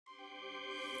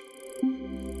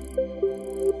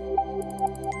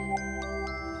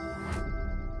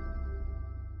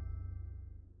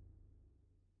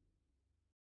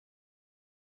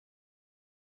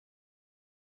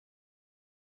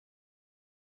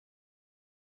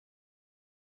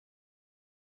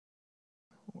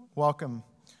Welcome.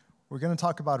 We're going to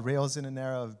talk about Rails in an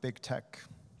era of big tech.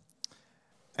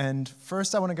 And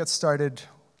first, I want to get started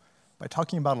by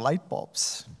talking about light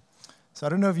bulbs. So I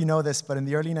don't know if you know this, but in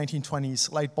the early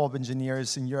 1920s, light bulb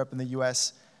engineers in Europe and the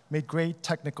US made great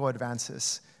technical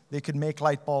advances. They could make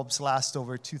light bulbs last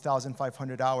over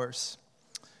 2,500 hours.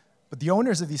 But the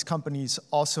owners of these companies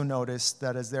also noticed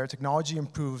that as their technology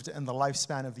improved and the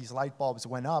lifespan of these light bulbs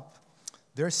went up,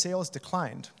 their sales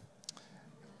declined.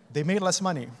 They made less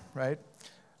money, right?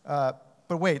 But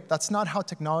wait, that's not how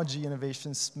technology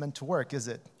innovation's meant to work, is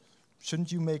it?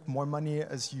 Shouldn't you make more money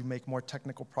as you make more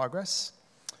technical progress?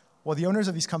 Well, the owners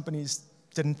of these companies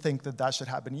didn't think that that should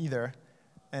happen either,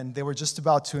 and they were just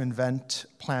about to invent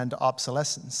planned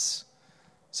obsolescence.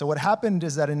 So what happened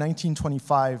is that in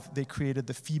 1925, they created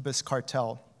the Phoebus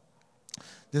Cartel.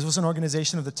 This was an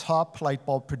organization of the top light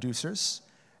bulb producers,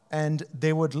 and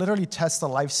they would literally test the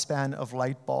lifespan of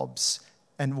light bulbs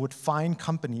and would fine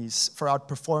companies for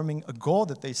outperforming a goal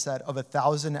that they set of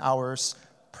 1,000 hours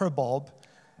per bulb.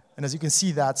 And as you can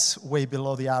see, that's way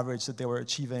below the average that they were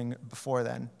achieving before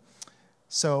then.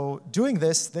 So doing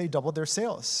this, they doubled their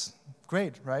sales.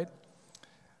 Great, right?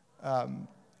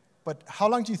 But how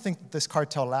long do you think this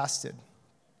cartel lasted?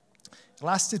 It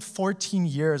lasted 14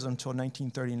 years until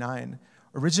 1939.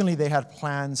 Originally, they had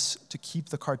plans to keep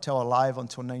the cartel alive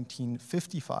until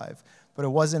 1955, but it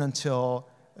wasn't until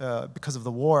because of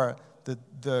the war,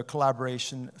 the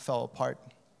collaboration fell apart.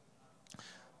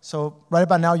 So right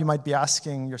about now, you might be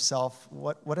asking yourself,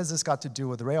 what has this got to do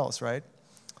with Rails, right?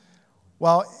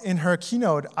 Well, in her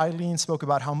keynote, Eileen spoke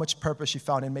about how much purpose she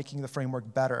found in making the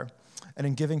framework better and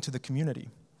in giving to the community.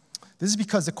 This is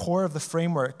because the core of the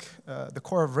framework, the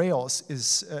core of Rails,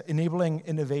 is enabling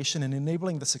innovation and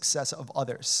enabling the success of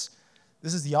others.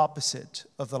 This is the opposite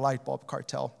of the light bulb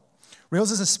cartel.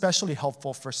 Rails is especially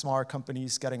helpful for smaller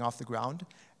companies getting off the ground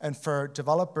and for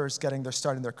developers getting their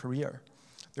start in their career.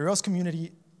 The Rails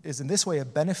community is in this way a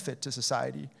benefit to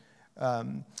society.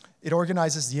 It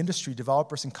organizes the industry,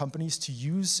 developers, and companies to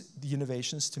use the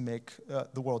innovations to make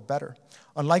the world better.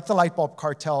 Unlike the light bulb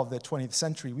cartel of the 20th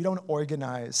century, we don't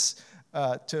organize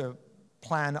to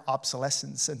plan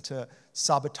obsolescence and to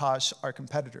sabotage our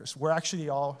competitors. We're actually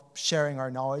all sharing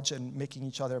our knowledge and making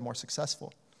each other more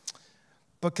successful.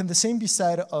 But can the same be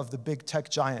said of the big tech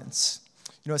giants?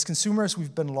 You know, as consumers,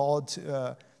 we've been lulled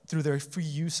through their free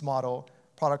use model,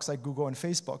 products like Google and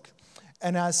Facebook.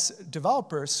 And as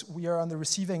developers, we are on the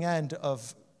receiving end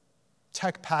of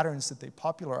tech patterns that they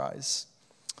popularize.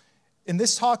 In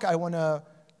this talk, I want to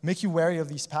make you wary of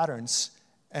these patterns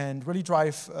and really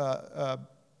drive a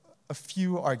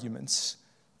few arguments.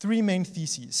 Three main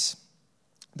theses.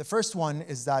 The first one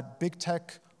is that big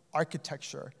tech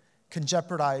architecture can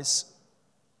jeopardize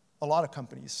a lot of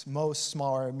companies, most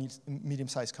smaller,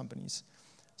 medium-sized companies.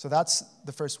 So that's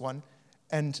the first one.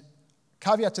 And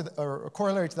caveat to or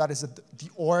corollary to that is that the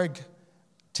org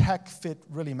tech fit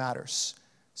really matters.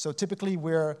 So typically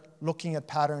we're looking at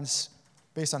patterns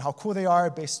based on how cool they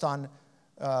are, based on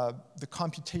the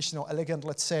computational elegance,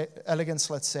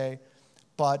 let's say,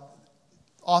 but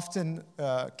often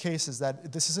case is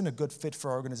that this isn't a good fit for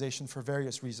our organization for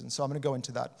various reasons. So I'm going to go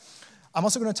into that. I'm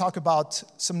also going to talk about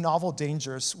some novel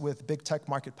dangers with big tech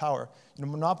market power. You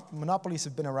know, monopolies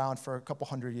have been around for a couple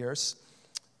hundred years,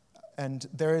 and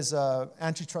there is an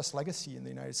antitrust legacy in the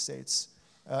United States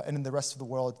and in the rest of the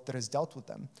world that has dealt with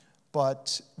them.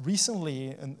 But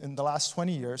recently, in the last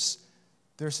 20 years,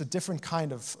 there's a different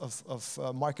kind of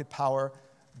market power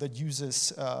that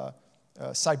uses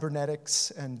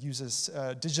cybernetics and uses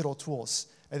digital tools.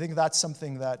 I think that's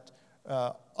something that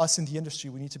us in the industry,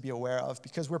 we need to be aware of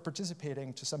because we're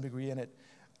participating to some degree in it.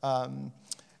 And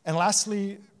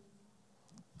lastly,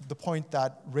 the point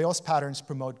that Rails patterns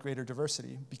promote greater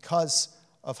diversity because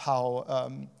of how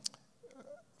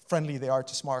friendly they are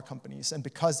to smaller companies and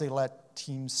because they let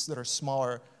teams that are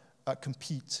smaller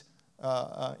compete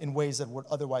in ways that would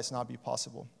otherwise not be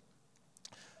possible.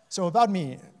 So about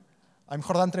me, I'm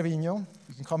Jordan Trevino.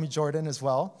 You can call me Jordan as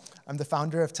well. I'm the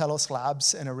founder of Telos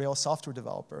Labs and a Rails software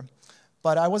developer.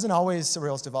 But I wasn't always a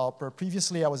Rails developer.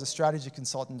 Previously, I was a strategy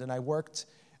consultant, and I worked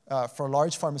for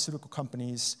large pharmaceutical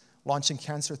companies, launching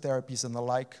cancer therapies and the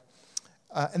like.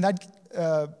 And that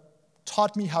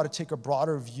taught me how to take a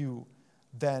broader view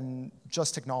than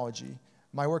just technology.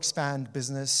 My work spanned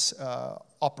business,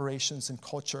 operations, and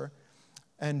culture.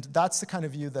 And that's the kind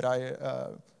of view that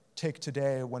I take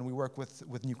today when we work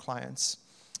with new clients.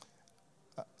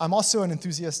 I'm also an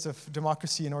enthusiast of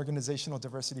democracy and organizational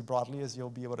diversity broadly, as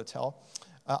you'll be able to tell.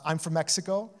 I'm from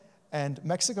Mexico, and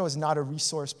Mexico is not a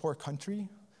resource-poor country,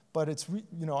 but it's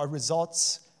our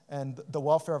results and the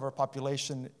welfare of our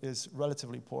population is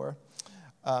relatively poor.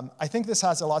 I think this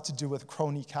has a lot to do with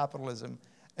crony capitalism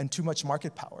and too much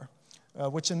market power,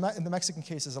 which in the Mexican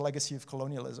case is a legacy of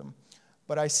colonialism.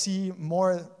 But I see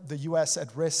more the US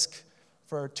at risk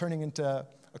for turning into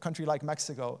a country like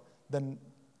Mexico than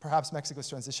perhaps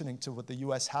Mexico's transitioning to what the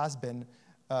US has been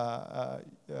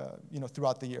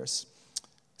throughout the years.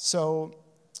 So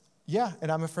yeah, and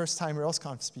I'm a first-time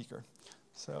RailsConf speaker.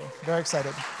 So very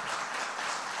excited.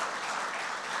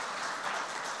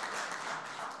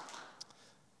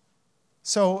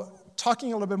 So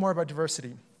talking a little bit more about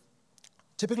diversity.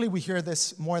 Typically we hear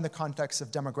this more in the context of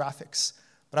demographics,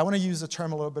 but I want to use the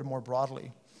term a little bit more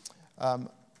broadly.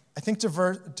 I think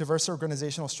diverse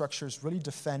organizational structures really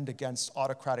defend against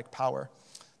autocratic power.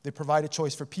 They provide a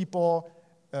choice for people,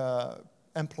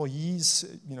 employees,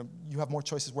 you have more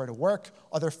choices where to work,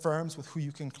 other firms with who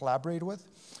you can collaborate with.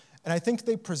 And I think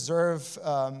they preserve,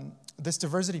 this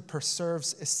diversity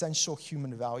preserves essential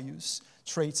human values,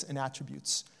 traits, and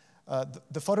attributes.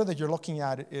 The photo that you're looking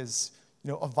at is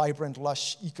a vibrant,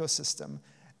 lush ecosystem.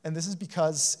 And this is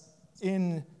because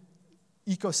in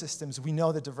ecosystems, we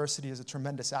know that diversity is a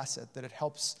tremendous asset, that it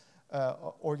helps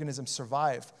organisms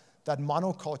survive. That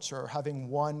monoculture, having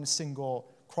one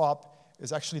single crop,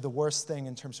 is actually the worst thing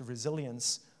in terms of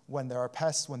resilience when there are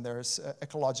pests, when there's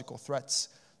ecological threats.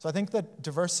 So I think that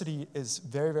diversity is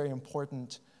very, very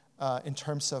important in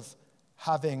terms of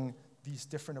having these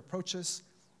different approaches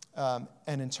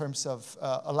and in terms of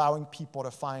allowing people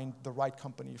to find the right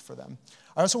company for them.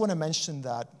 I also want to mention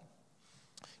that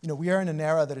we are in an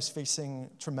era that is facing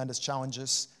tremendous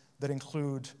challenges that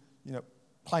include,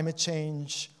 climate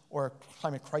change or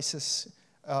climate crisis,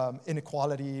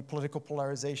 inequality, political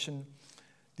polarization.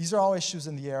 These are all issues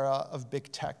in the era of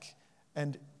big tech,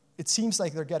 and it seems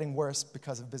like they're getting worse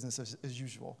because of business as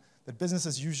usual. That business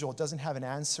as usual doesn't have an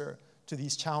answer to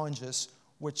these challenges,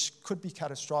 which could be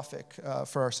catastrophic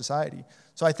for our society.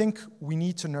 So I think we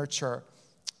need to nurture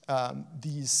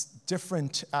these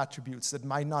different attributes that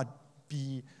might not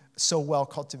be so well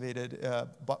cultivated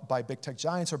by big tech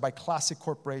giants or by classic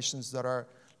corporations that are,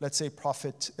 let's say,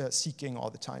 profit-seeking all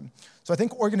the time. So I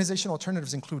think organizational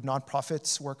alternatives include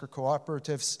nonprofits, worker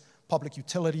cooperatives, public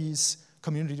utilities,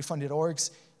 community-funded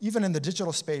orgs. Even in the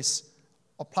digital space,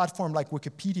 a platform like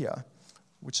Wikipedia,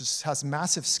 which has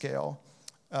massive scale,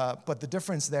 but the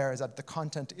difference there is that the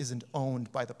content isn't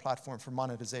owned by the platform for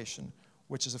monetization,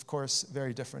 which is, of course,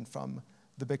 very different from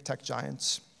the big tech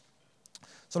giants.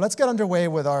 So let's get underway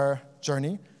with our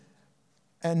journey.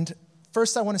 And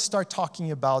first, I want to start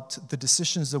talking about the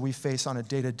decisions that we face on a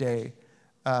day-to-day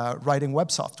writing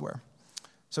web software.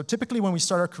 So typically, when we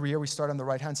start our career, we start on the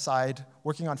right-hand side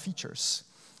working on features.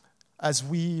 As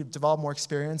we develop more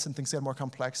experience and things get more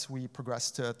complex, we progress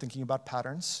to thinking about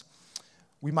patterns.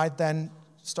 We might then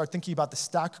start thinking about the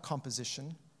stack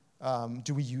composition.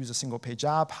 Do we use a single-page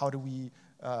app? How do we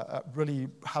really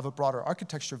have a broader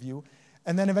architecture view?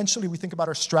 And then eventually, we think about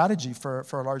our strategy for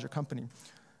a larger company.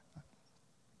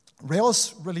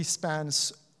 Rails really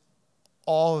spans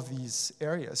all of these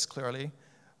areas, clearly,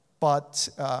 but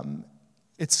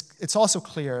it's also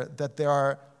clear that there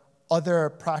are other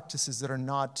practices that are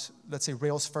not, let's say,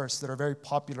 Rails first, that are very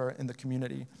popular in the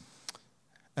community.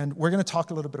 And we're going to talk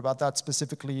a little bit about that,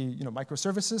 specifically,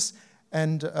 microservices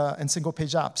and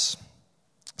single-page apps.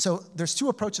 So there's two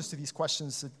approaches to these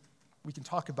questions that we can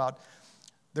talk about.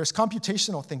 There's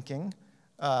computational thinking,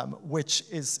 which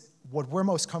is what we're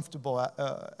most comfortable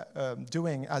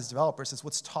doing as developers. Is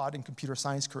what's taught in computer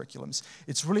science curriculums.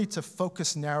 It's really to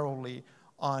focus narrowly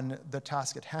on the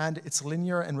task at hand. It's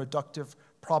linear and reductive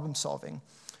problem solving.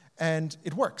 And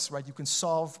it works, right? You can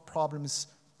solve problems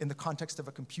in the context of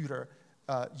a computer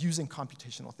using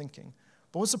computational thinking.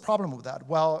 But what's the problem with that?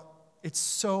 Well, it's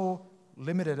so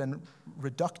limited and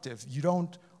reductive.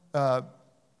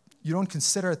 You don't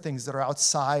consider things that are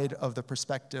outside of the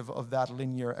perspective of that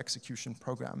linear execution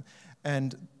program.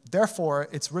 And therefore,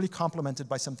 it's really complemented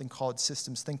by something called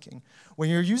systems thinking. When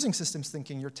you're using systems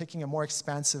thinking, you're taking a more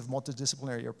expansive,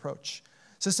 multidisciplinary approach.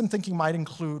 System thinking might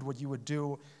include what you would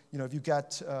do, if you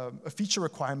get a feature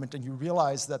requirement and you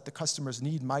realize that the customer's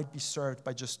need might be served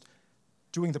by just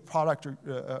doing the product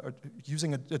or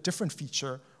using a different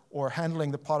feature or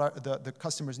handling the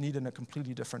customer's need in a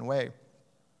completely different way.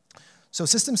 So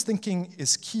systems thinking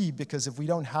is key because if we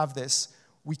don't have this,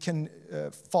 we can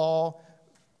fall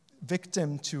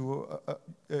victim to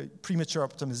premature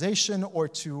optimization or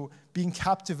to being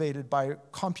captivated by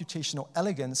computational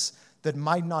elegance that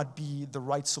might not be the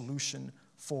right solution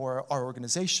for our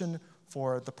organization,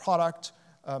 for the product,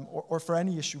 or for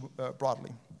any issue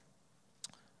broadly.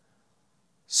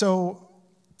 So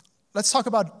let's talk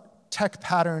about tech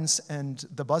patterns and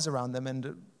the buzz around them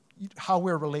and how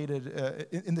we're related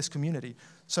in this community.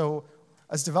 So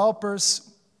as developers,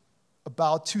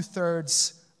 about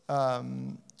 2/3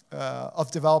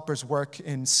 of developers work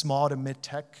in small to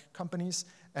mid-tech companies.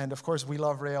 And of course, we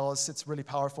love Rails. It's really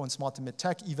powerful in small to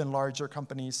mid-tech, even larger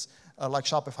companies like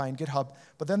Shopify and GitHub.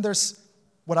 But then there's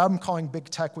what I'm calling big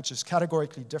tech, which is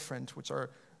categorically different, which are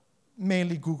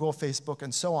mainly Google, Facebook,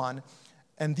 and so on.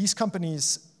 And these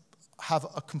companies have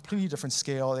a completely different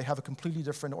scale. They have a completely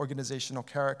different organizational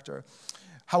character.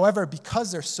 However,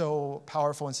 because they're so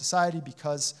powerful in society,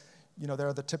 because they're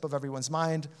at the tip of everyone's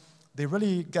mind, they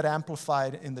really get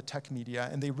amplified in the tech media,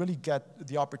 and they really get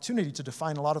the opportunity to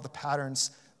define a lot of the patterns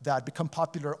that become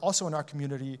popular also in our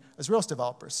community as Rails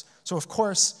developers. So of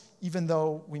course, even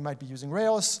though we might be using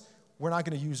Rails, we're not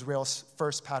going to use Rails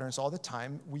first patterns all the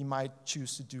time. We might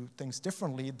choose to do things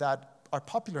differently that are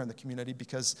popular in the community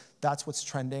because that's what's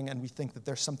trending, and we think that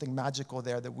there's something magical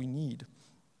there that we need.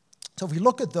 So if we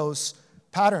look at those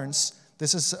patterns,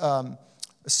 this is a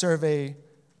survey,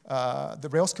 the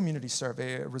Rails community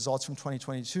survey results from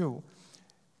 2022.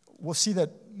 We'll see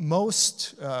that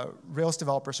most Rails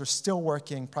developers are still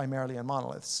working primarily on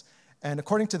monoliths. And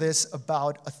according to this,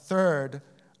 about 1/3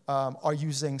 are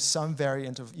using some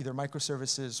variant of either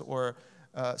microservices or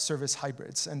service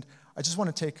hybrids. And I just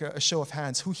want to take a show of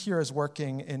hands. Who here is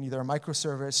working in either a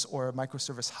microservice or a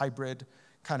microservice hybrid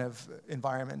kind of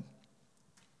environment?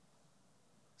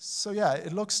 So yeah,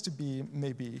 it looks to be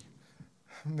maybe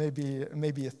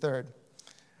 1/3.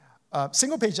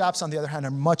 Single-page apps, on the other hand,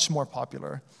 are much more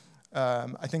popular.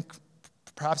 I think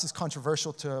perhaps it's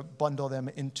controversial to bundle them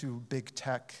into big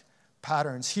tech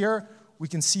patterns. Here, we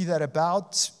can see that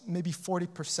about maybe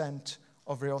 40%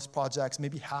 of Rails projects,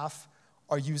 maybe half,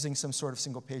 are using some sort of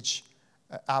single-page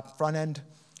app front end.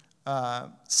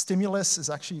 Stimulus is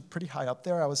actually pretty high up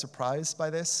there. I was surprised by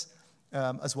this,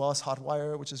 as well as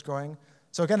Hotwire, which is growing.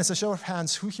 So again, it's a show of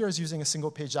hands. Who here is using a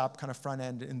single-page app kind of front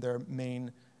end in their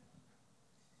main?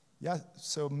 Yeah,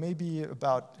 so maybe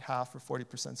about half or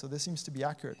 40%. So this seems to be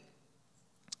accurate.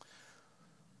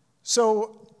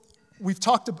 So we've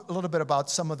talked a little bit about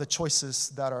some of the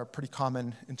choices that are pretty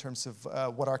common in terms of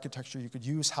what architecture you could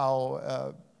use,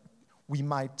 how we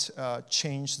might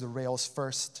change the Rails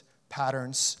first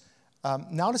patterns.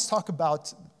 Now let's talk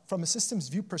about, from a systems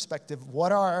view perspective,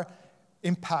 what are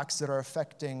impacts that are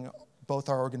affecting both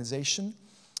our organization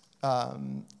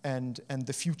and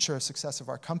the future success of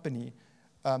our company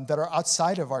that are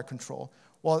outside of our control.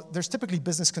 Well, there's typically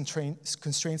business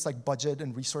constraints like budget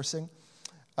and resourcing.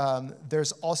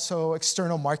 There's also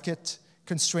external market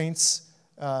constraints.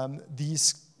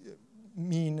 These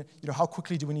mean, how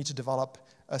quickly do we need to develop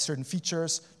certain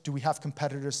features? Do we have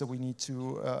competitors that we need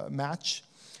to match?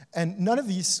 And none of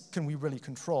these can we really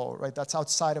control, right? That's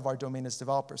outside of our domain as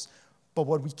developers. But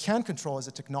what we can control is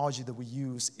the technology that we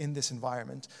use in this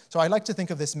environment. So I like to think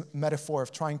of this metaphor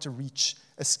of trying to reach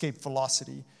escape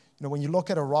velocity. When you look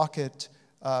at a rocket,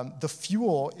 the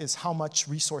fuel is how much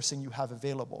resourcing you have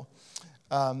available.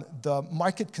 The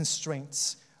market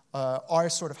constraints are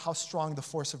sort of how strong the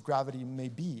force of gravity may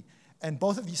be. And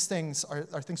both of these things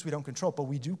are things we don't control, but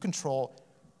we do control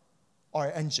our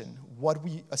engine, what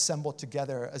we assemble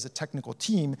together as a technical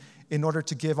team in order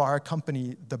to give our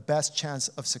company the best chance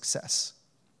of success.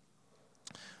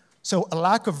 So a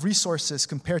lack of resources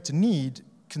compared to need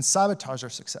can sabotage our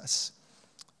success.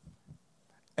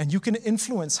 And you can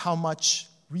influence how much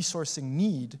resourcing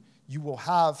need you will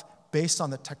have based on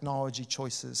the technology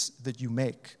choices that you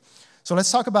make. So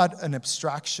let's talk about an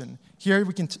abstraction. Here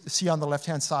we can see on the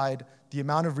left-hand side the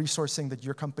amount of resourcing that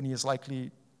your company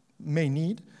may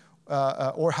need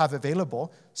or have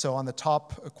available. So on the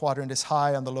top quadrant is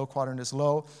high, on the low quadrant is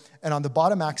low. And on the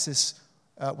bottom axis,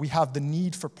 we have the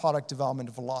need for product development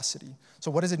velocity. So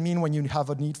what does it mean when you have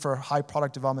a need for high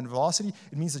product development velocity?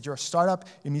 It means that you're a startup.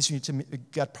 It means you need to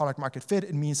get product market fit.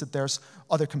 It means that there's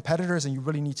other competitors and you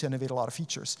really need to innovate a lot of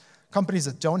features. Companies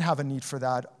that don't have a need for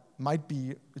that might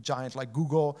be a giant like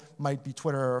Google, might be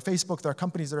Twitter or Facebook. There are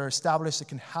companies that are established that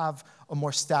can have a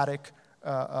more static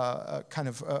kind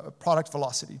of product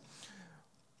velocity.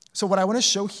 So what I want to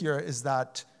show here is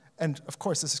that, and of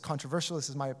course this is controversial, this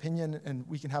is my opinion, and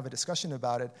we can have a discussion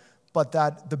about it, but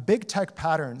that the big tech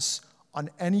patterns on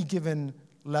any given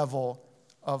level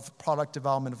of product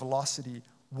development velocity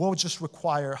will just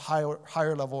require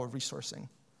higher level of resourcing,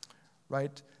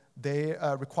 right? They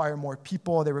require more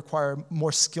people. They require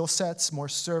more skill sets, more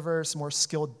servers, more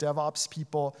skilled DevOps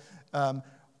people,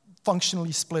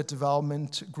 functionally split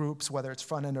development groups, whether it's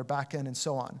front end or back end, and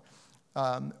so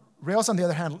on. Rails, on the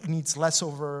other hand, needs less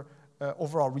overall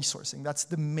resourcing. That's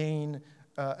the main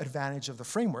advantage of the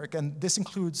framework, and this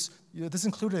includes this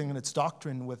included in its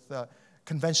doctrine with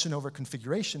convention over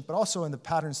configuration, but also in the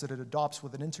patterns that it adopts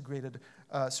with an integrated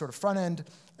sort of front end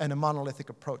and a monolithic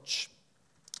approach.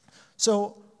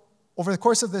 So, over the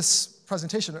course of this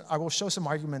presentation, I will show some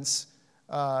arguments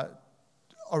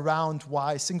around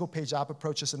why single-page app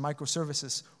approaches and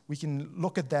microservices, we can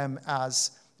look at them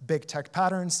as big tech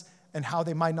patterns and how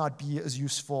they might not be as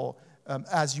useful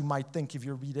as you might think if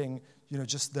you're reading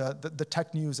just the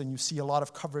tech news and you see a lot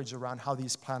of coverage around how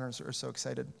these patterns are so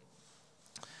excited.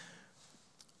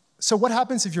 So what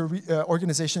happens if your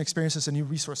organization experiences a new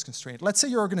resource constraint? Let's say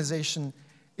your organization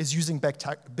is using big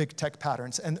tech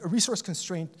patterns, and a resource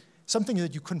constraint, something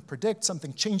that you couldn't predict,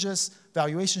 something changes,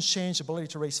 valuations change, ability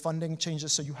to raise funding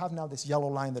changes, so you have now this yellow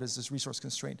line that is this resource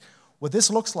constraint. What this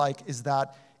looks like is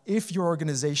that if your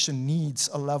organization needs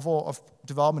a level of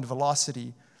development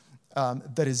velocity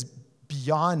that is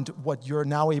beyond what you're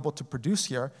now able to produce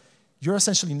here, you're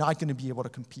essentially not going to be able to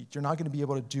compete. You're not going to be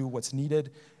able to do what's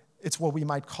needed. It's what we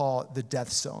might call the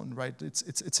death zone, right?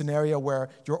 It's an area where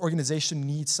your organization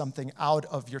needs something out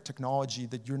of your technology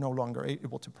that you're no longer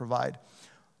able to provide.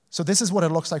 So this is what it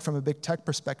looks like from a big tech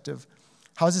perspective.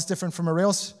 How is this different from a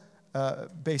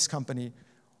Rails-based company?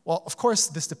 Well, of course,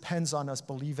 this depends on us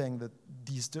believing that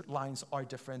these lines are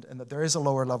different and that there is a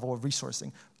lower level of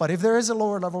resourcing. But if there is a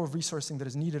lower level of resourcing that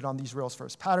is needed on these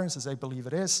Rails-first patterns, as I believe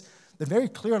it is, then very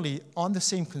clearly, on the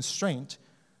same constraint,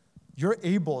 you're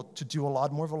able to do a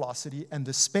lot more velocity, and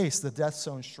the space, the death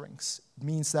zone, shrinks. It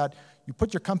means that you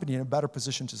put your company in a better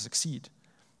position to succeed,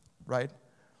 right?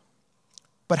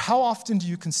 But how often do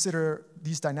you consider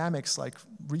these dynamics like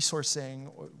resourcing,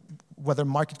 whether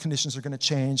market conditions are going to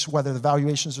change, whether the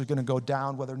valuations are going to go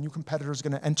down, whether new competitors are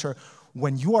going to enter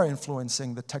when you are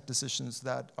influencing the tech decisions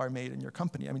that are made in your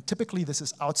company? I mean, typically this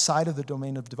is outside of the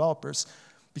domain of developers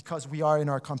because we are in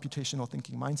our computational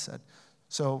thinking mindset.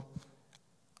 So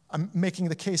I'm making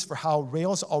the case for how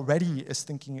Rails already is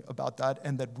thinking about that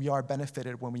and that we are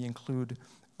benefited when we include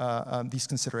these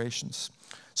considerations.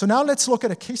 So now let's look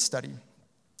at a case study.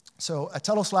 So at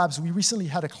Telos Labs, we recently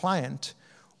had a client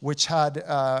which had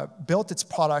built its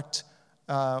product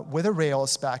with a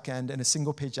Rails backend and a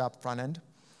single-page app front end.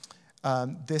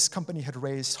 This company had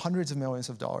raised hundreds of millions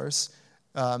of dollars.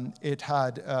 It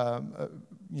had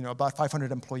about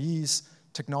 500 employees,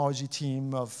 technology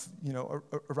team of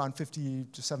around 50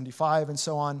 to 75, and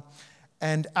so on.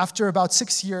 And after about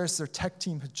 6 years, their tech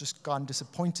team had just gone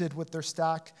disappointed with their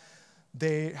stack.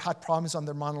 They had problems on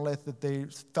their monolith that they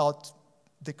felt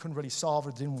they couldn't really solve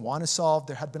or didn't want to solve.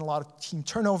 There had been a lot of team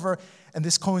turnover, and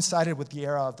this coincided with the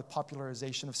era of the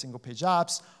popularization of single-page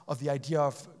apps, of the idea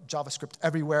of JavaScript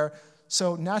everywhere.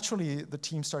 So naturally, the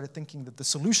team started thinking that the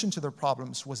solution to their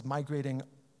problems was migrating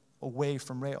away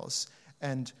from Rails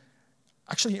and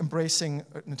actually embracing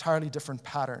an entirely different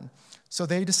pattern. So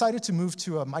they decided to move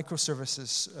to a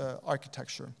microservices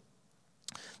architecture.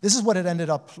 This is what it ended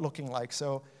up looking like.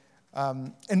 So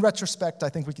in retrospect, I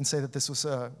think we can say that this was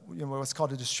what's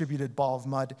called a distributed ball of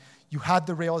mud. You had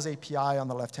the Rails API on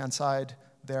the left-hand side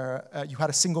there. You had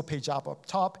a single-page app up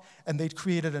top, and they'd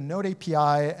created a Node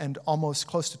API and almost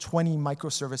close to 20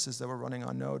 microservices that were running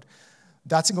on Node.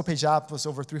 That single-page app was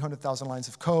over 300,000 lines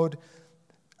of code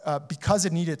because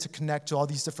it needed to connect to all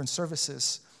these different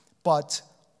services, but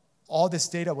all this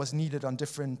data was needed on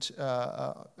different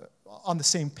on the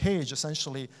same page,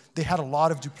 essentially. They had a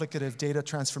lot of duplicative data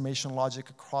transformation logic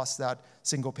across that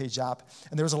single-page app.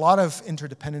 And there was a lot of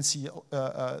interdependency,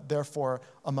 therefore,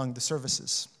 among the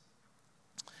services.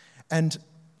 And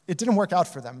it didn't work out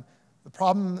for them. The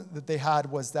problem that they had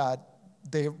was that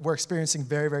they were experiencing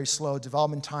very, very slow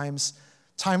development times.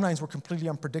 Timelines were completely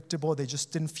unpredictable. They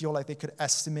just didn't feel like they could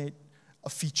estimate a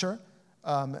feature.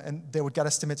 And they would get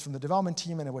estimates from the development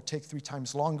team, and it would take 3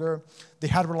 times longer. They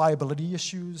had reliability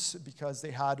issues because they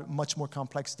had a much more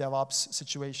complex DevOps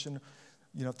situation.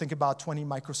 Think about 20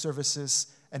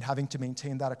 microservices and having to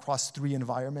maintain that across 3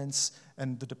 environments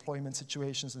and the deployment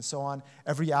situations and so on.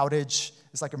 Every outage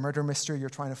is like a murder mystery. You're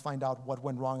trying to find out what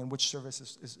went wrong and which service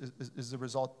is the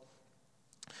result.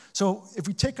 So if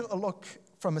we take a look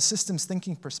from a systems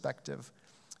thinking perspective,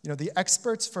 the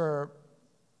experts for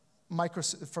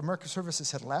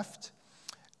microservices had left,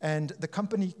 and the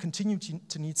company continued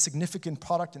to need significant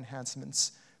product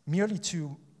enhancements merely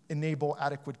to enable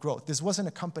adequate growth. This wasn't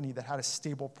a company that had a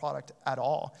stable product at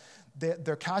all.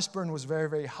 Their cash burn was very,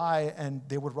 very high, and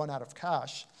they would run out of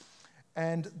cash.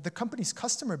 And the company's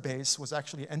customer base was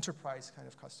actually enterprise kind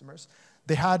of customers.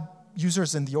 They had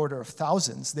users in the order of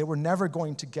thousands. They were never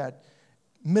going to get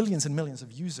millions and millions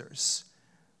of users.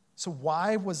 So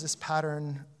why was this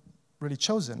pattern really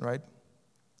chosen, right?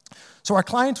 So our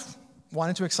client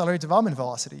wanted to accelerate development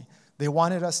velocity. They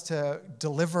wanted us to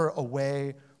deliver a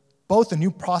way, both a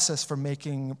new process for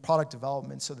making product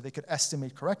development so that they could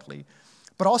estimate correctly,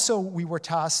 but also we were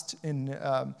tasked in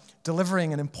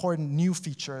delivering an important new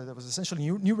feature that was essentially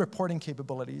new reporting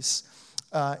capabilities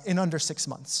in under 6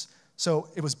 months. So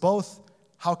it was both,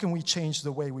 how can we change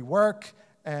the way we work,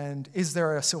 and is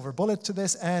there a silver bullet to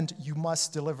this, and you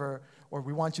must deliver, or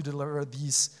we want you to deliver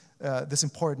this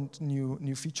important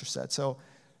new feature set. So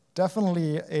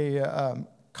definitely a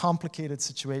complicated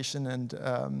situation and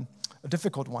a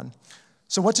difficult one.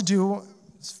 So what to do?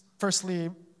 Firstly,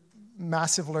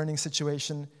 massive learning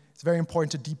situation. It's very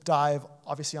important to deep dive,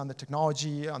 obviously, on the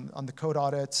technology, on the code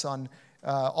audits, on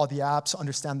all the apps,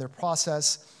 understand their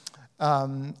process,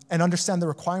 and understand the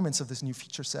requirements of this new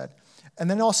feature set. And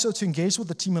then also to engage with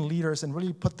the team and leaders and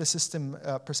really put the system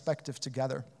perspective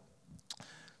together.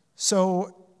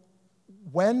 So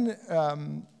when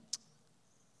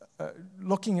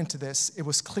looking into this, it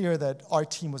was clear that our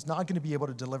team was not going to be able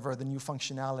to deliver the new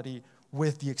functionality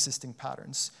with the existing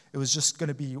patterns. It was just going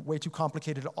to be way too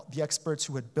complicated. The experts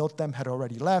who had built them had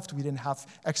already left. We didn't have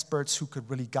experts who could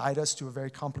really guide us to a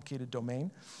very complicated domain.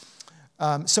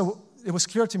 So it was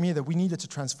clear to me that we needed to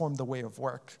transform the way of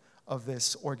work of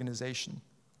this organization.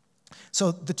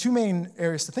 So the two main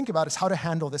areas to think about is how to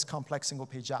handle this complex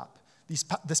single-page app,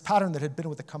 this pattern that had been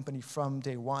with the company from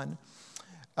day one.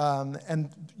 And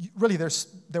really,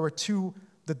 there were two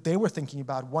that they were thinking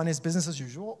about. One is business as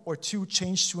usual, or two,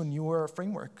 change to a newer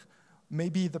framework.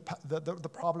 Maybe the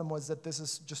problem was that this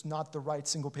is just not the right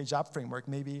single-page app framework.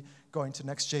 Maybe going to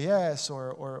Next.js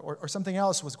or something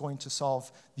else was going to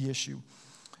solve the issue.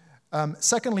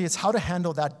 Secondly, it's how to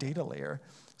handle that data layer.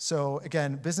 So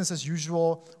again, business as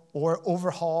usual, or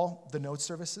overhaul the node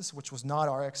services, which was not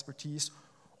our expertise.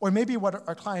 Or maybe what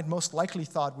our client most likely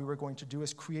thought we were going to do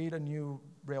is create a new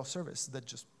Rails service that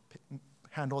just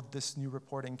handled this new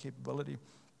reporting capability.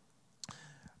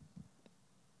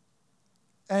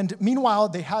 And meanwhile,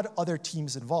 they had other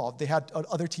teams involved. They had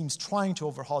other teams trying to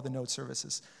overhaul the node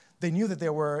services. They knew that they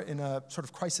were in a sort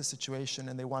of crisis situation,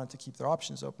 and they wanted to keep their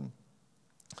options open.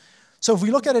 So if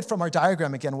we look at it from our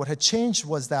diagram again, what had changed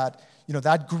was that,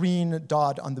 that green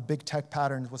dot on the big tech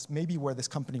pattern was maybe where this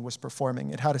company was performing.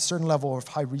 It had a certain level of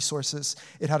high resources.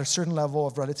 It had a certain level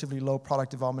of relatively low product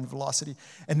development velocity.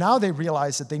 And now they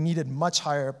realized that they needed much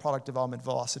higher product development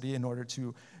velocity in order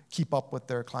to keep up with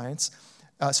their clients.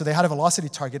 So they had a velocity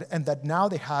target, and that now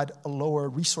they had a lower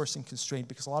resourcing constraint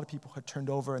because a lot of people had turned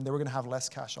over and they were going to have less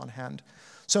cash on hand.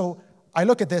 So I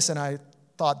look at this and I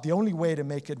thought the only way to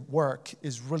make it work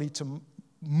is really to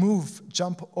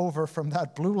jump over from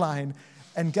that blue line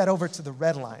and get over to the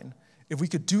red line. If we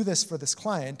could do this for this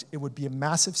client, it would be a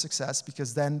massive success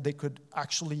because then they could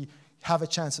actually have a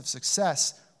chance of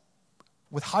success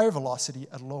with higher velocity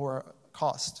at lower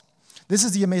cost. This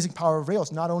is the amazing power of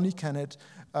Rails. Not only can it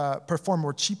perform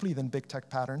more cheaply than big tech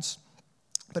patterns,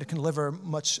 but it can deliver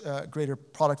much greater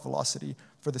product velocity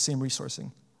for the same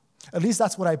resourcing. At least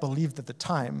that's what I believed at the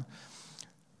time.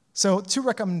 So two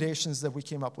recommendations that we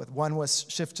came up with. One was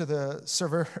shift to the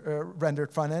server-rendered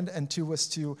front end, and two was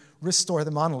to restore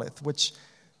the monolith, which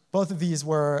both of these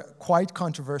were quite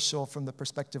controversial from the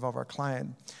perspective of our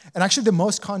client. And actually the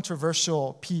most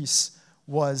controversial piece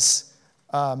was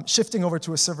shifting over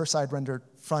to a server-side rendered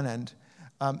front end.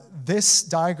 This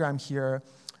diagram here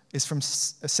is from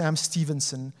Sam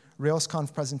Stevenson,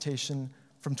 RailsConf presentation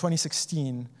from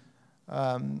 2016.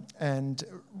 And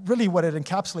really what it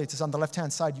encapsulates is on the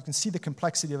left-hand side, you can see the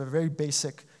complexity of a very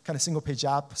basic kind of single-page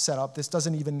app setup. This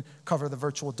doesn't even cover the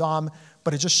virtual DOM,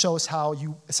 but it just shows how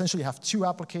you essentially have two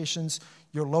applications.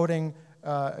 You're loading,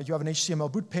 you have an HTML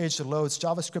boot page that loads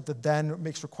JavaScript that then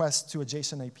makes requests to a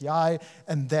JSON API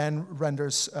and then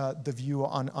renders the view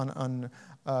on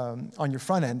your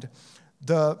front end.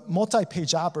 The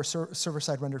multi-page app or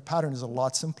server-side rendered pattern is a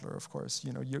lot simpler, of course.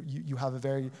 You have a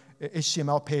very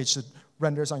HTML page that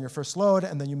renders on your first load,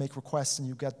 and then you make requests and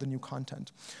you get the new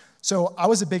content. So I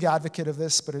was a big advocate of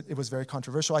this, but it was very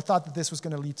controversial. I thought that this was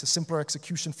going to lead to simpler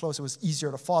execution flows. It was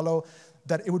easier to follow,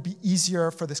 that it would be easier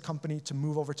for this company to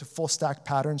move over to full stack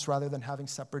patterns rather than having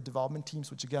separate development teams,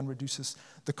 which again reduces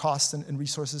the cost and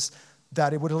resources,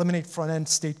 that it would eliminate front-end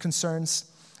state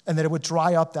concerns, and that it would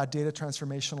dry up that data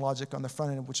transformation logic on the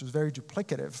front end, which was very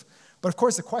duplicative. But of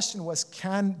course, the question was,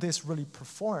 can this really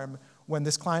perform when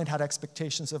this client had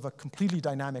expectations of a completely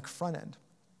dynamic front end?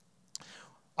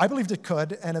 I believed it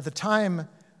could, and at the time,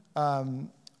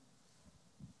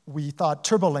 we thought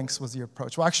TurboLinks was the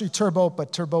approach. Well, actually Turbo,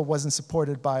 but Turbo wasn't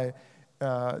supported by,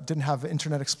 didn't have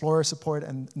Internet Explorer support,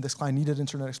 and this client needed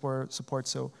Internet Explorer support,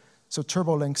 so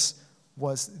TurboLinks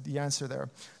was the answer there.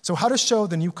 So how to show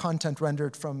the new content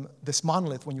rendered from this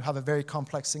monolith when you have a very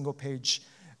complex single-page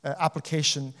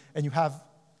application and you have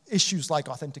issues like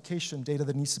authentication, data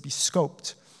that needs to be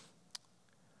scoped.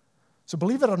 So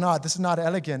believe it or not, this is not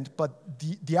elegant, but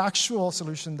the actual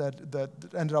solution that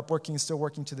ended up working, still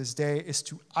working to this day, is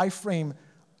to iframe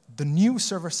the new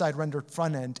server-side rendered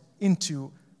front end into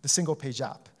the single-page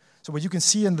app. So what you can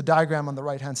see in the diagram on the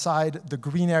right-hand side, the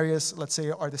green areas, let's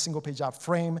say, are the single-page app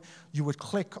frame. You would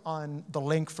click on the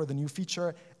link for the new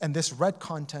feature, and this red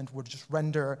content would just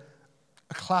render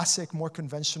a classic, more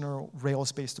conventional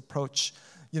Rails-based approach,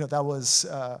 that was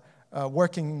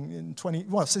working in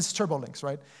since TurboLinks,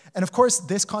 right? And of course,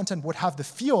 this content would have the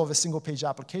feel of a single-page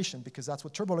application because that's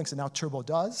what TurboLinks and now Turbo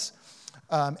does.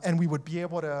 And we would be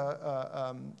able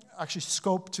to actually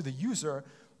scope to the user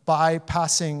by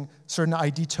passing certain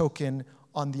ID token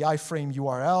on the iframe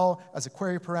URL as a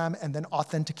query param and then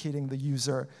authenticating the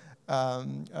user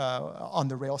on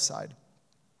the Rails side.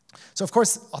 So of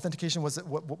course, authentication was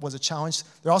a challenge.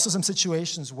 There are also some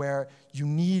situations where you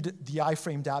need the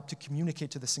iframed app to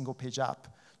communicate to the single-page app.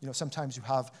 Sometimes you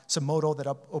have some modal that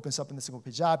opens up in the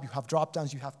single-page app. You have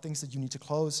drop-downs. You have things that you need to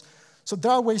close. So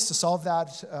there are ways to solve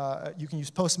that. You can use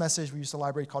post-message. We use a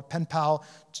library called PenPal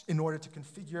in order to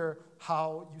configure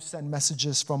how you send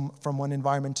messages from one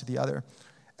environment to the other.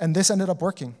 And this ended up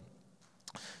working.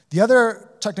 The other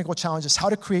technical challenge is how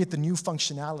to create the new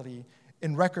functionality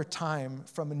in record time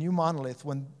from a new monolith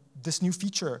when this new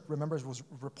feature, remember, was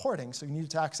reporting, so you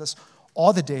needed to access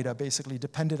all the data, basically,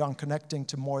 depended on connecting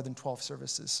to more than 12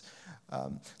 services.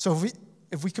 So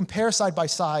if we compare side by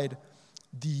side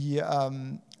the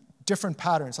different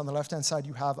patterns, on the left-hand side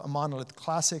you have a monolith,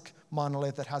 classic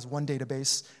monolith that has one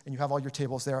database, and you have all your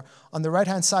tables there. On the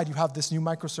right-hand side you have this new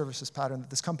microservices pattern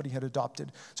that this company had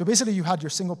adopted. So basically you had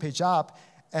your single-page app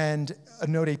and a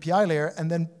Node API layer, and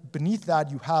then beneath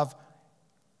that you have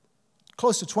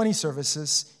close to 20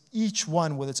 services, each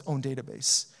one with its own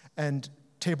database and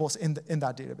tables in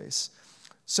that database.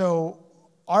 So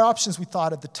our options, we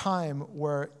thought at the time,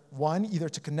 were one, either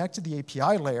to connect to the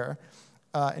API layer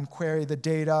and query the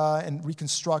data and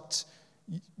reconstruct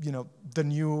the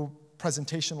new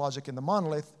presentation logic in the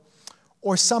monolith,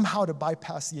 or somehow to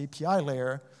bypass the API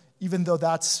layer, even though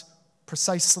that's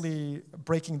precisely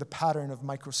breaking the pattern of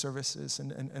microservices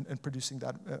and producing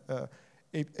that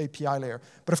API layer.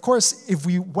 But of course, if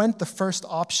we went the first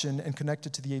option and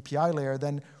connected to the API layer,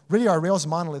 then really our Rails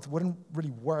monolith wouldn't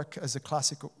really work as a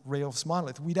classic Rails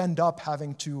monolith. We'd end up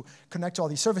having to connect to all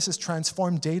these services,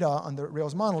 transform data on the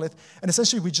Rails monolith, and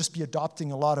essentially we'd just be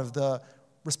adopting a lot of the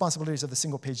responsibilities of the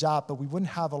single-page app, but we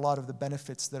wouldn't have a lot of the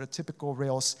benefits that a typical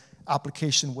Rails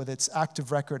application with its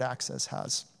active record access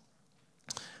has.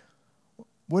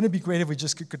 Wouldn't it be great if we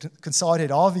just could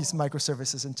consolidate all of these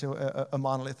microservices into a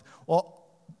monolith? Well,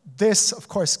 this, of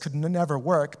course, could never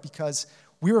work because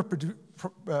we were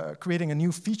creating a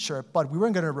new feature, but we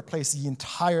weren't going to replace the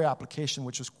entire application,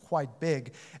 which was quite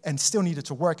big and still needed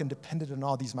to work and depended on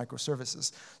all these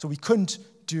microservices. So we couldn't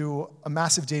do a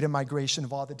massive data migration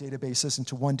of all the databases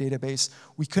into one database.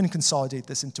 We couldn't consolidate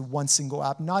this into one single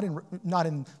app, not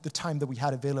in the time that we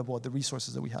had available, the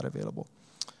resources that we had available.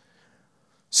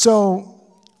 So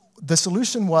the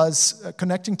solution was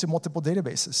connecting to multiple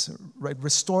databases, right?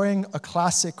 Restoring a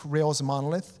classic Rails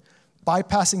monolith,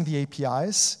 bypassing the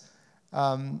APIs,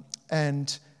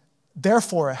 and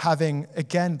therefore having,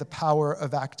 again, the power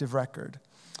of active record.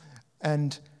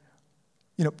 And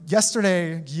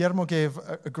yesterday, Guillermo gave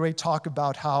a great talk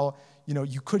about how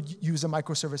you could use a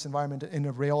microservice environment in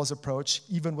a Rails approach,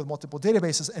 even with multiple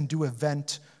databases, and do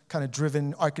event kind of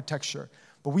driven architecture.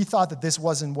 But we thought that this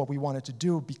wasn't what we wanted to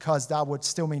do because that would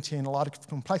still maintain a lot of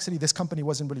complexity. This company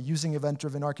wasn't really using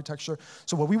event-driven architecture.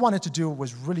 So what we wanted to do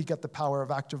was really get the power of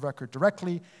active record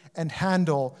directly and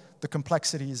handle the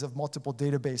complexities of multiple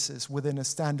databases within a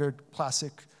standard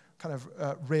classic kind of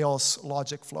Rails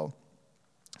logic flow.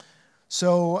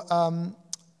 So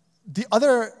the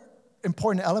other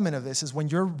important element of this is when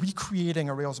you're recreating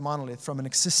a Rails monolith from an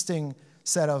existing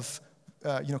set of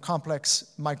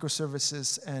complex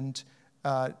microservices and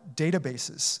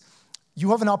databases, you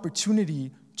have an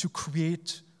opportunity to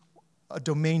create a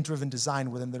domain-driven design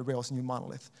within the Rails new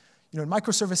monolith. In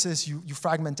microservices, you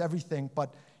fragment everything,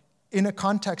 but in a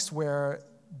context where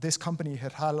this company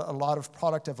had had a lot of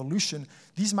product evolution,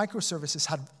 these microservices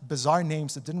had bizarre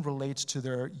names that didn't relate to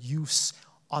their use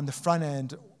on the front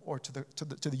end or to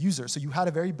the user. So you had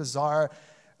a very bizarre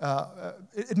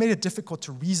it made it difficult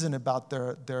to reason about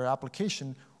their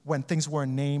application when things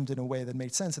weren't named in a way that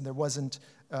made sense and there wasn't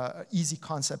easy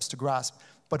concepts to grasp.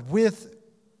 But with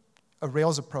a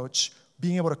Rails approach,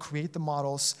 being able to create the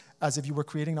models as if you were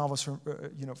creating novels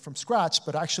from scratch,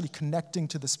 but actually connecting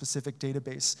to the specific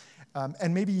database,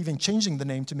 and maybe even changing the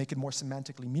name to make it more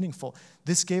semantically meaningful.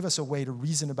 This gave us a way to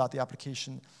reason about the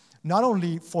application, not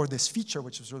only for this feature,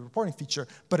 which was a reporting feature,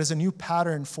 but as a new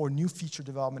pattern for new feature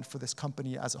development for this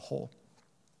company as a whole.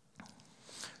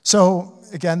 So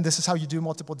again, this is how you do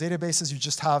multiple databases. You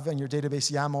just have in your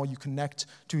database YAML, you connect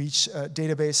to each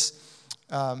database.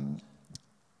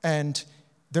 And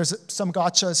there's some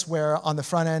gotchas where on the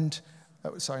front end,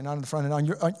 sorry, not on the front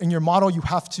end, in your model, you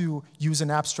have to use an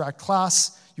abstract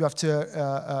class. You have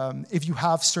to, if you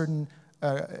have certain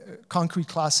concrete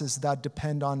classes that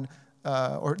depend on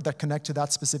or that connect to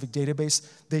that specific database,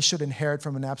 they should inherit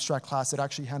from an abstract class that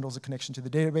actually handles a connection to the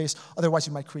database. Otherwise,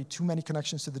 you might create too many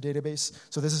connections to the database.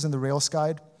 So this is in the Rails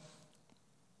guide.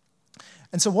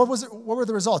 And so what were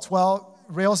the results? Well,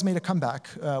 Rails made a comeback.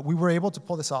 We were able to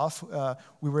pull this off.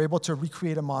 We were able to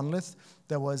recreate a monolith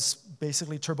that was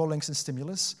basically turbolinks and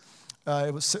stimulus.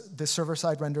 It was the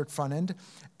server-side rendered front end.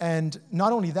 And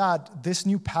not only that, this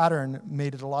new pattern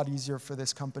made it a lot easier for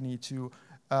this company to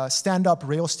stand up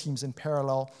Rails teams in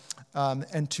parallel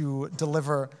and to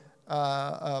deliver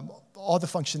all the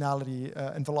functionality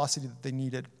and velocity that they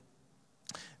needed.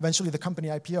 Eventually, the company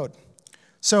IPO'd.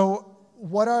 So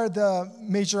what are the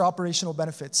major operational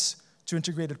benefits to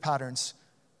integrated patterns?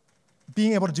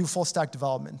 Being able to do full stack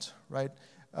development, right?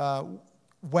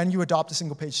 When you adopt a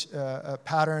single page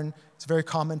pattern, it's very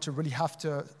common to really have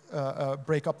to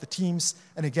break up the teams.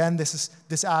 And again,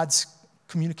 this adds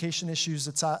communication issues,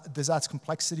 this adds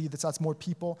complexity, this adds more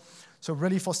people. So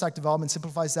really full stack development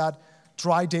simplifies that.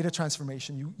 Dry data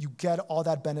transformation, you get all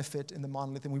that benefit in the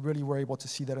monolith, and we really were able to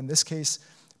see that in this case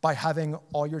by having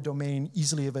all your domain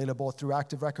easily available through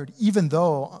Active Record, even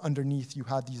though underneath you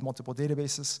had these multiple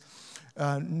databases.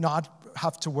 Not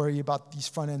have to worry about these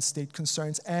front-end state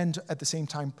concerns, and at the same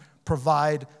time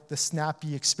provide the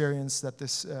snappy experience that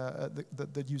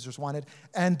that users wanted,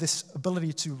 and this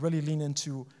ability to really lean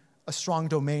into a strong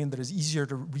domain that is easier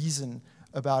to reason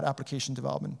about application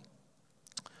development.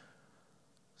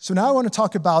 So now I want to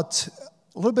talk about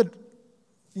a little bit,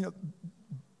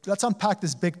 let's unpack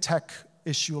this big tech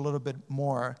issue a little bit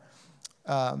more.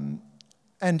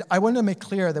 And I want to make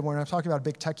clear that when I'm talking about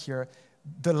big tech here,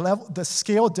 the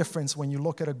scale difference when you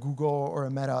look at a Google or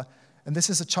a Meta, and this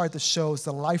is a chart that shows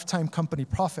the lifetime company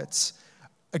profits,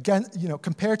 again,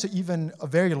 compared to even a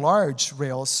very large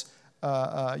Rails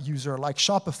user like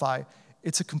Shopify,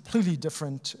 it's a completely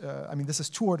different, this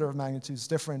is 2 orders of magnitudes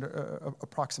different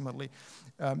approximately.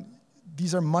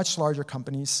 These are much larger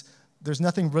companies. There's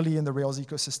nothing really in the Rails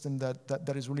ecosystem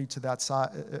that is really to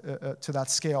that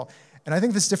scale. And I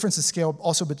think this difference in scale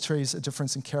also betrays a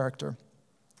difference in character.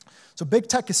 So big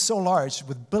tech is so large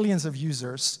with billions of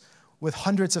users, with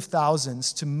hundreds of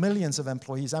thousands to millions of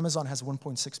employees. Amazon has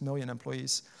 1.6 million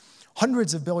employees.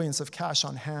 Hundreds of billions of cash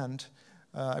on hand.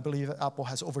 I believe Apple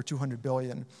has over 200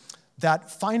 billion. That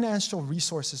financial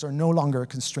resources are no longer a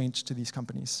constraint to these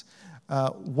companies.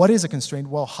 What is a constraint?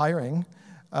 Well, hiring,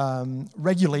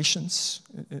 regulations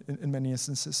in many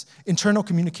instances, internal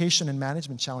communication and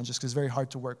management challenges, because it's very hard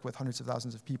to work with hundreds of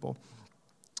thousands of people.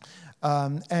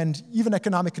 And even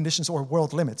economic conditions or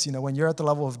world limits. When you're at the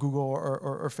level of Google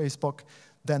or Facebook,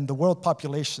 then the world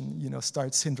population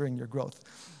starts hindering your growth.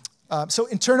 So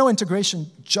internal integration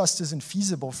just isn't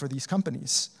feasible for these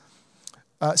companies.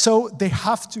 So they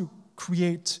have to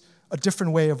create a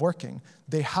different way of working.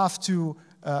 They have to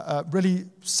really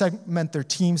segment their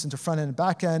teams into front end and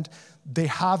back end. They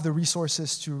have the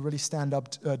resources to really stand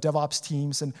up DevOps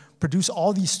teams and produce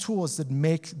all these tools that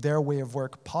make their way of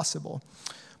work possible.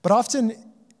 But often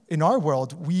in our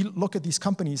world, we look at these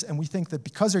companies and we think that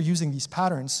because they're using these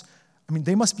patterns,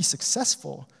 they must be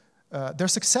successful. Their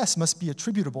success must be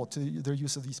attributable to their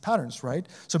use of these patterns, right?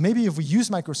 So maybe if we use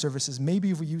microservices,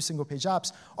 maybe if we use single-page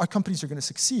apps, our companies are going to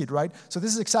succeed, right? So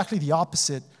this is exactly the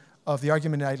opposite of the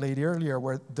argument I laid earlier,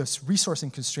 where this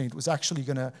resourcing constraint was actually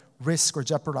going to risk or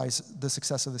jeopardize the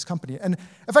success of this company. And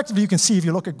effectively, you can see, if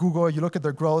you look at Google, you look at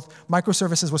their growth,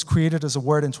 microservices was created as a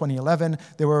word in 2011.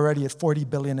 They were already at 40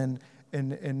 billion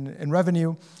in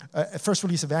revenue. First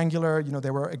release of Angular,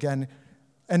 they were, again,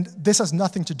 and this has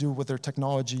nothing to do with their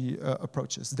technology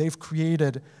approaches. They've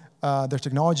created their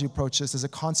technology approaches as a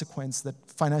consequence that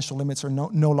financial limits are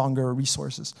no longer a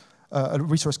resource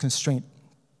constraint.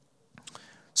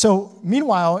 So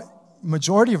meanwhile,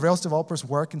 majority of Rails developers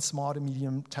work in small to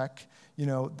medium tech,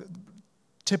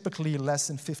 typically less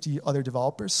than 50 other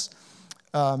developers.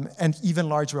 And even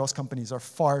large Rails companies are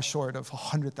far short of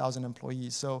 100,000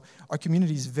 employees. So our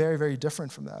community is very, very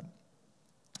different from that.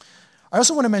 I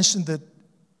also want to mention that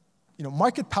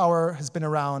market power has been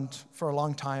around for a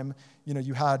long time.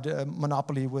 You had a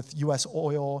monopoly with U.S.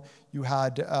 oil. You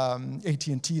had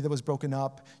AT&T that was broken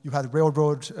up. You had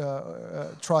railroad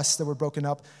trusts that were broken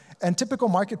up. And typical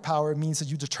market power means that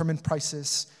you determine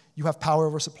prices, you have power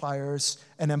over suppliers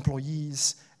and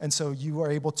employees, and so you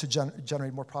are able to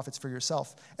generate more profits for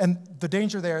yourself. And the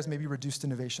danger there is maybe reduced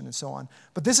innovation and so on.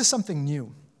 But this is something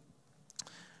new.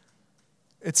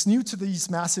 It's new to these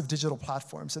massive digital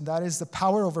platforms, and that is the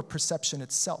power over perception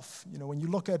itself. When you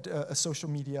look at a social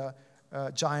media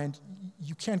giant,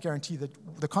 you can't guarantee that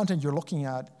the content you're looking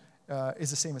at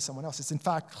is the same as someone else. It's in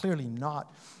fact clearly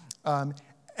not.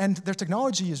 And their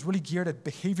technology is really geared at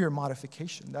behavior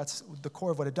modification. That's the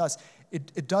core of what it does.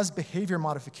 It does behavior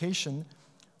modification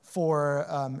for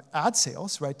ad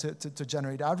sales, right, to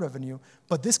generate ad revenue,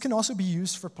 but this can also be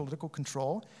used for political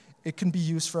control. It can be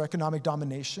used for economic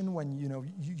domination when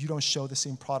you don't show the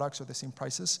same products or the same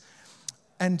prices.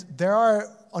 And there are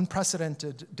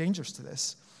unprecedented dangers to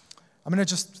this. I'm going to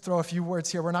just throw a few words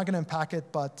here. We're not going to unpack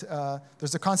it, but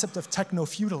there's the concept of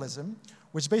techno-feudalism,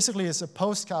 which basically is a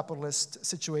post-capitalist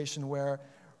situation where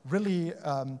really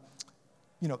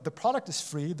the product is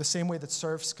free, the same way that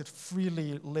serfs could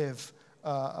freely live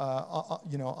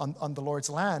on the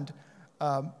Lord's land,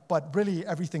 but really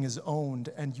everything is owned,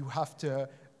 and you have to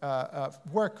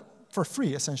work for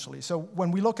free, essentially. So when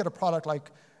we look at a product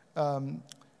like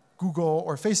Google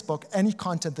or Facebook, any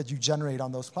content that you generate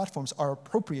on those platforms are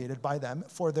appropriated by them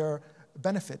for their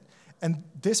benefit. And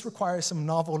this requires some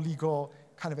novel legal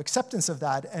kind of acceptance of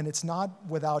that, and it's not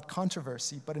without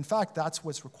controversy, but in fact, that's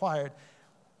what's required.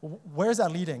 Where's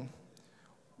that leading?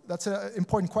 That's an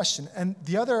important question. And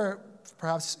the other,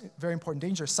 perhaps very important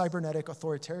danger, is cybernetic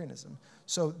authoritarianism.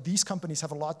 So these companies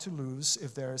have a lot to lose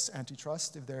if there's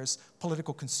antitrust, if there's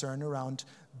political concern around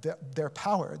their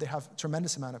power. They have a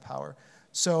tremendous amount of power.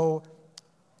 So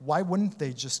why wouldn't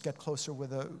they just get closer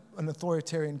with an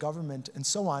authoritarian government and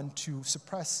so on to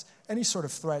suppress any sort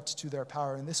of threat to their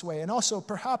power in this way, and also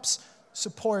perhaps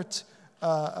support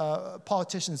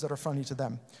politicians that are friendly to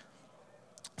them?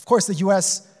 Of course, the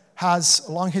US has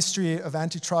a long history of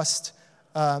antitrust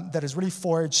that has really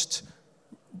forged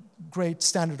great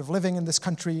standard of living in this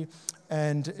country,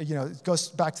 and it goes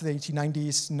back to the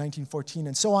 1890s, 1914,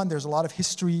 and so on. There's a lot of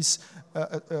histories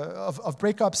of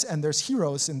breakups, and there's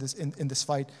heroes in this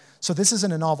fight. So this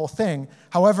isn't a novel thing.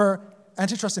 However,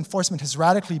 antitrust enforcement has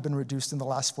radically been reduced in the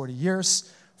last 40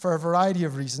 years for a variety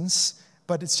of reasons,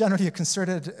 but it's generally a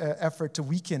concerted effort to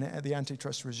weaken the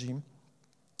antitrust regime.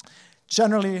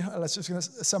 Generally, let's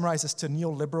just summarize this to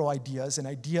neoliberal ideas, and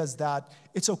ideas that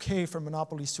it's okay for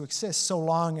monopolies to exist so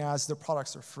long as their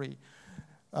products are free.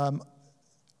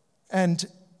 And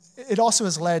it also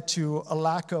has led to a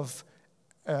lack of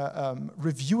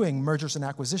reviewing mergers and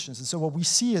acquisitions. And so what we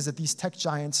see is that these tech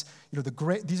giants, the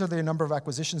gray, these are the number of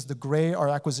acquisitions. The gray are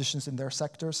acquisitions in their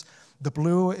sectors. The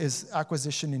blue is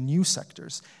acquisition in new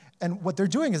sectors. And what they're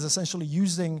doing is essentially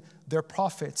using their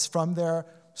profits from their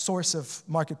source of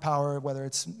market power, whether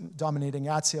it's dominating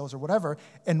ad sales or whatever,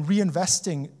 and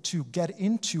reinvesting to get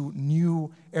into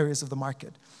new areas of the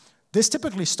market. This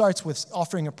typically starts with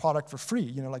offering a product for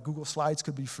free, like Google Slides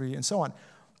could be free and so on.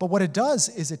 But what it does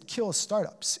is it kills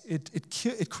startups.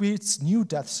 It creates new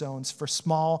death zones for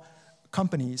small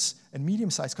companies and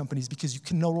medium-sized companies because you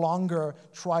can no longer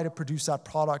try to produce that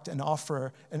product and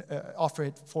offer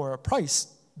it for a price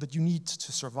that you need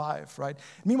to survive, right?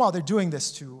 Meanwhile, they're doing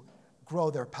this to grow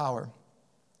their power.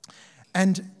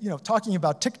 And talking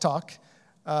about TikTok,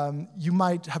 you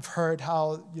might have heard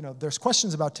how there's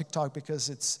questions about TikTok because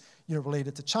it's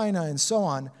related to China and so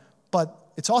on,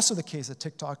 but it's also the case that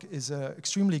TikTok is an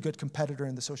extremely good competitor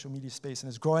in the social media space and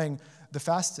is growing the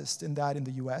fastest in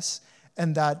the US,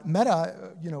 and that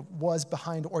Meta was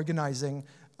behind organizing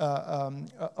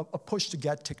a push to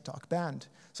get TikTok banned.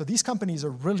 So these companies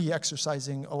are really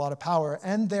exercising a lot of power,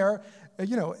 and they're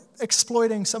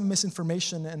exploiting some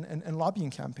misinformation and lobbying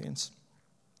campaigns.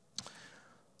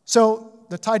 So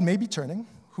the tide may be turning,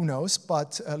 who knows,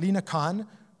 but Lina Khan,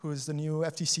 who is the new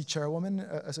FTC chairwoman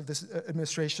as of this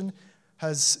administration,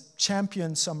 has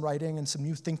championed some writing and some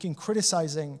new thinking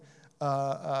criticizing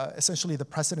essentially the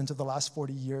precedent of the last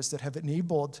 40 years that have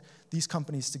enabled these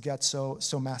companies to get so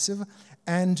massive.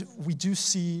 And we do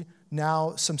see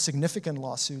now some significant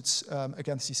lawsuits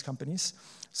against these companies.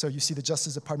 So you see the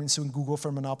Justice Department suing Google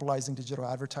for monopolizing digital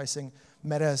advertising.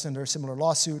 Meta is under a similar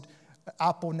lawsuit.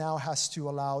 Apple now has to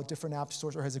allow different app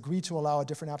stores, or has agreed to allow a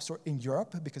different app store in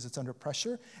Europe because it's under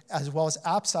pressure, as well as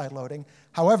app side loading.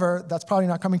 However, that's probably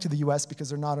not coming to the US because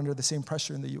they're not under the same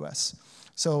pressure in the US.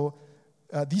 So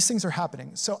these things are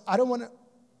happening. So I don't want to...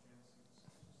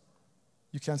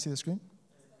 You can't see the screen?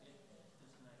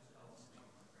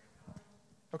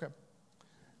 Okay.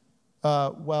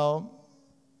 Well,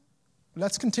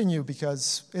 let's continue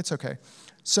because it's okay.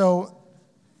 So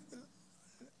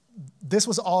this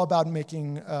was all about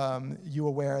making you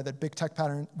aware that big tech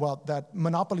pattern, well, that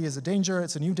monopoly is a danger,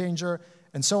 it's a new danger,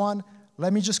 and so on.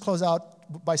 Let me just close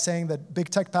out by saying that big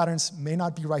tech patterns may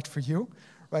not be right for you,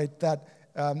 right? That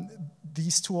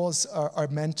these tools are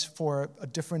meant for a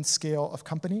different scale of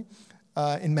company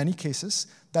in many cases.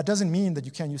 That doesn't mean that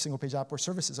you can't use single-page app or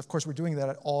services. Of course, we're doing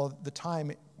that all the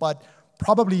time, but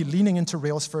probably leaning into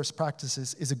Rails-first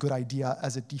practices is a good idea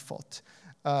as a default.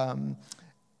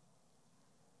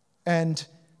 And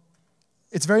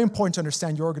it's very important to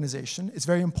understand your organization. It's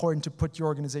very important to put your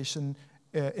organization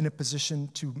in a position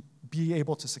to be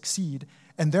able to succeed,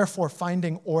 and therefore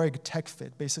finding org tech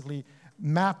fit, basically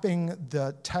mapping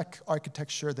the tech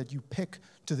architecture that you pick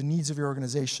to the needs of your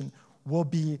organization will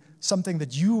be something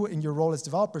that you, in your role as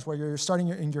developers, where you're starting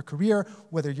in your career,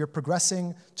 whether you're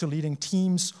progressing to leading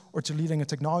teams or to leading a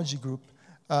technology group,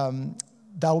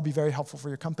 that will be very helpful for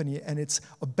your company. And it's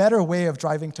a better way of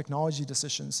driving technology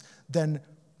decisions than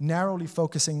narrowly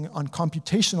focusing on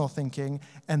computational thinking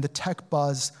and the tech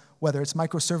buzz, whether it's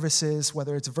microservices,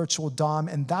 whether it's virtual DOM,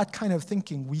 and that kind of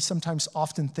thinking. We sometimes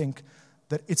often think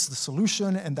that it's the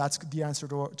solution and that's the answer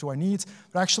to our needs,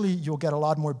 but actually you'll get a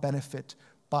lot more benefit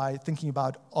by thinking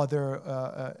about other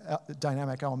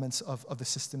dynamic elements of the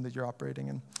system that you're operating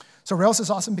in. So Rails is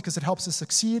awesome because it helps us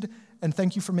succeed, and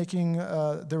thank you for making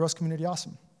the Rails community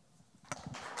awesome.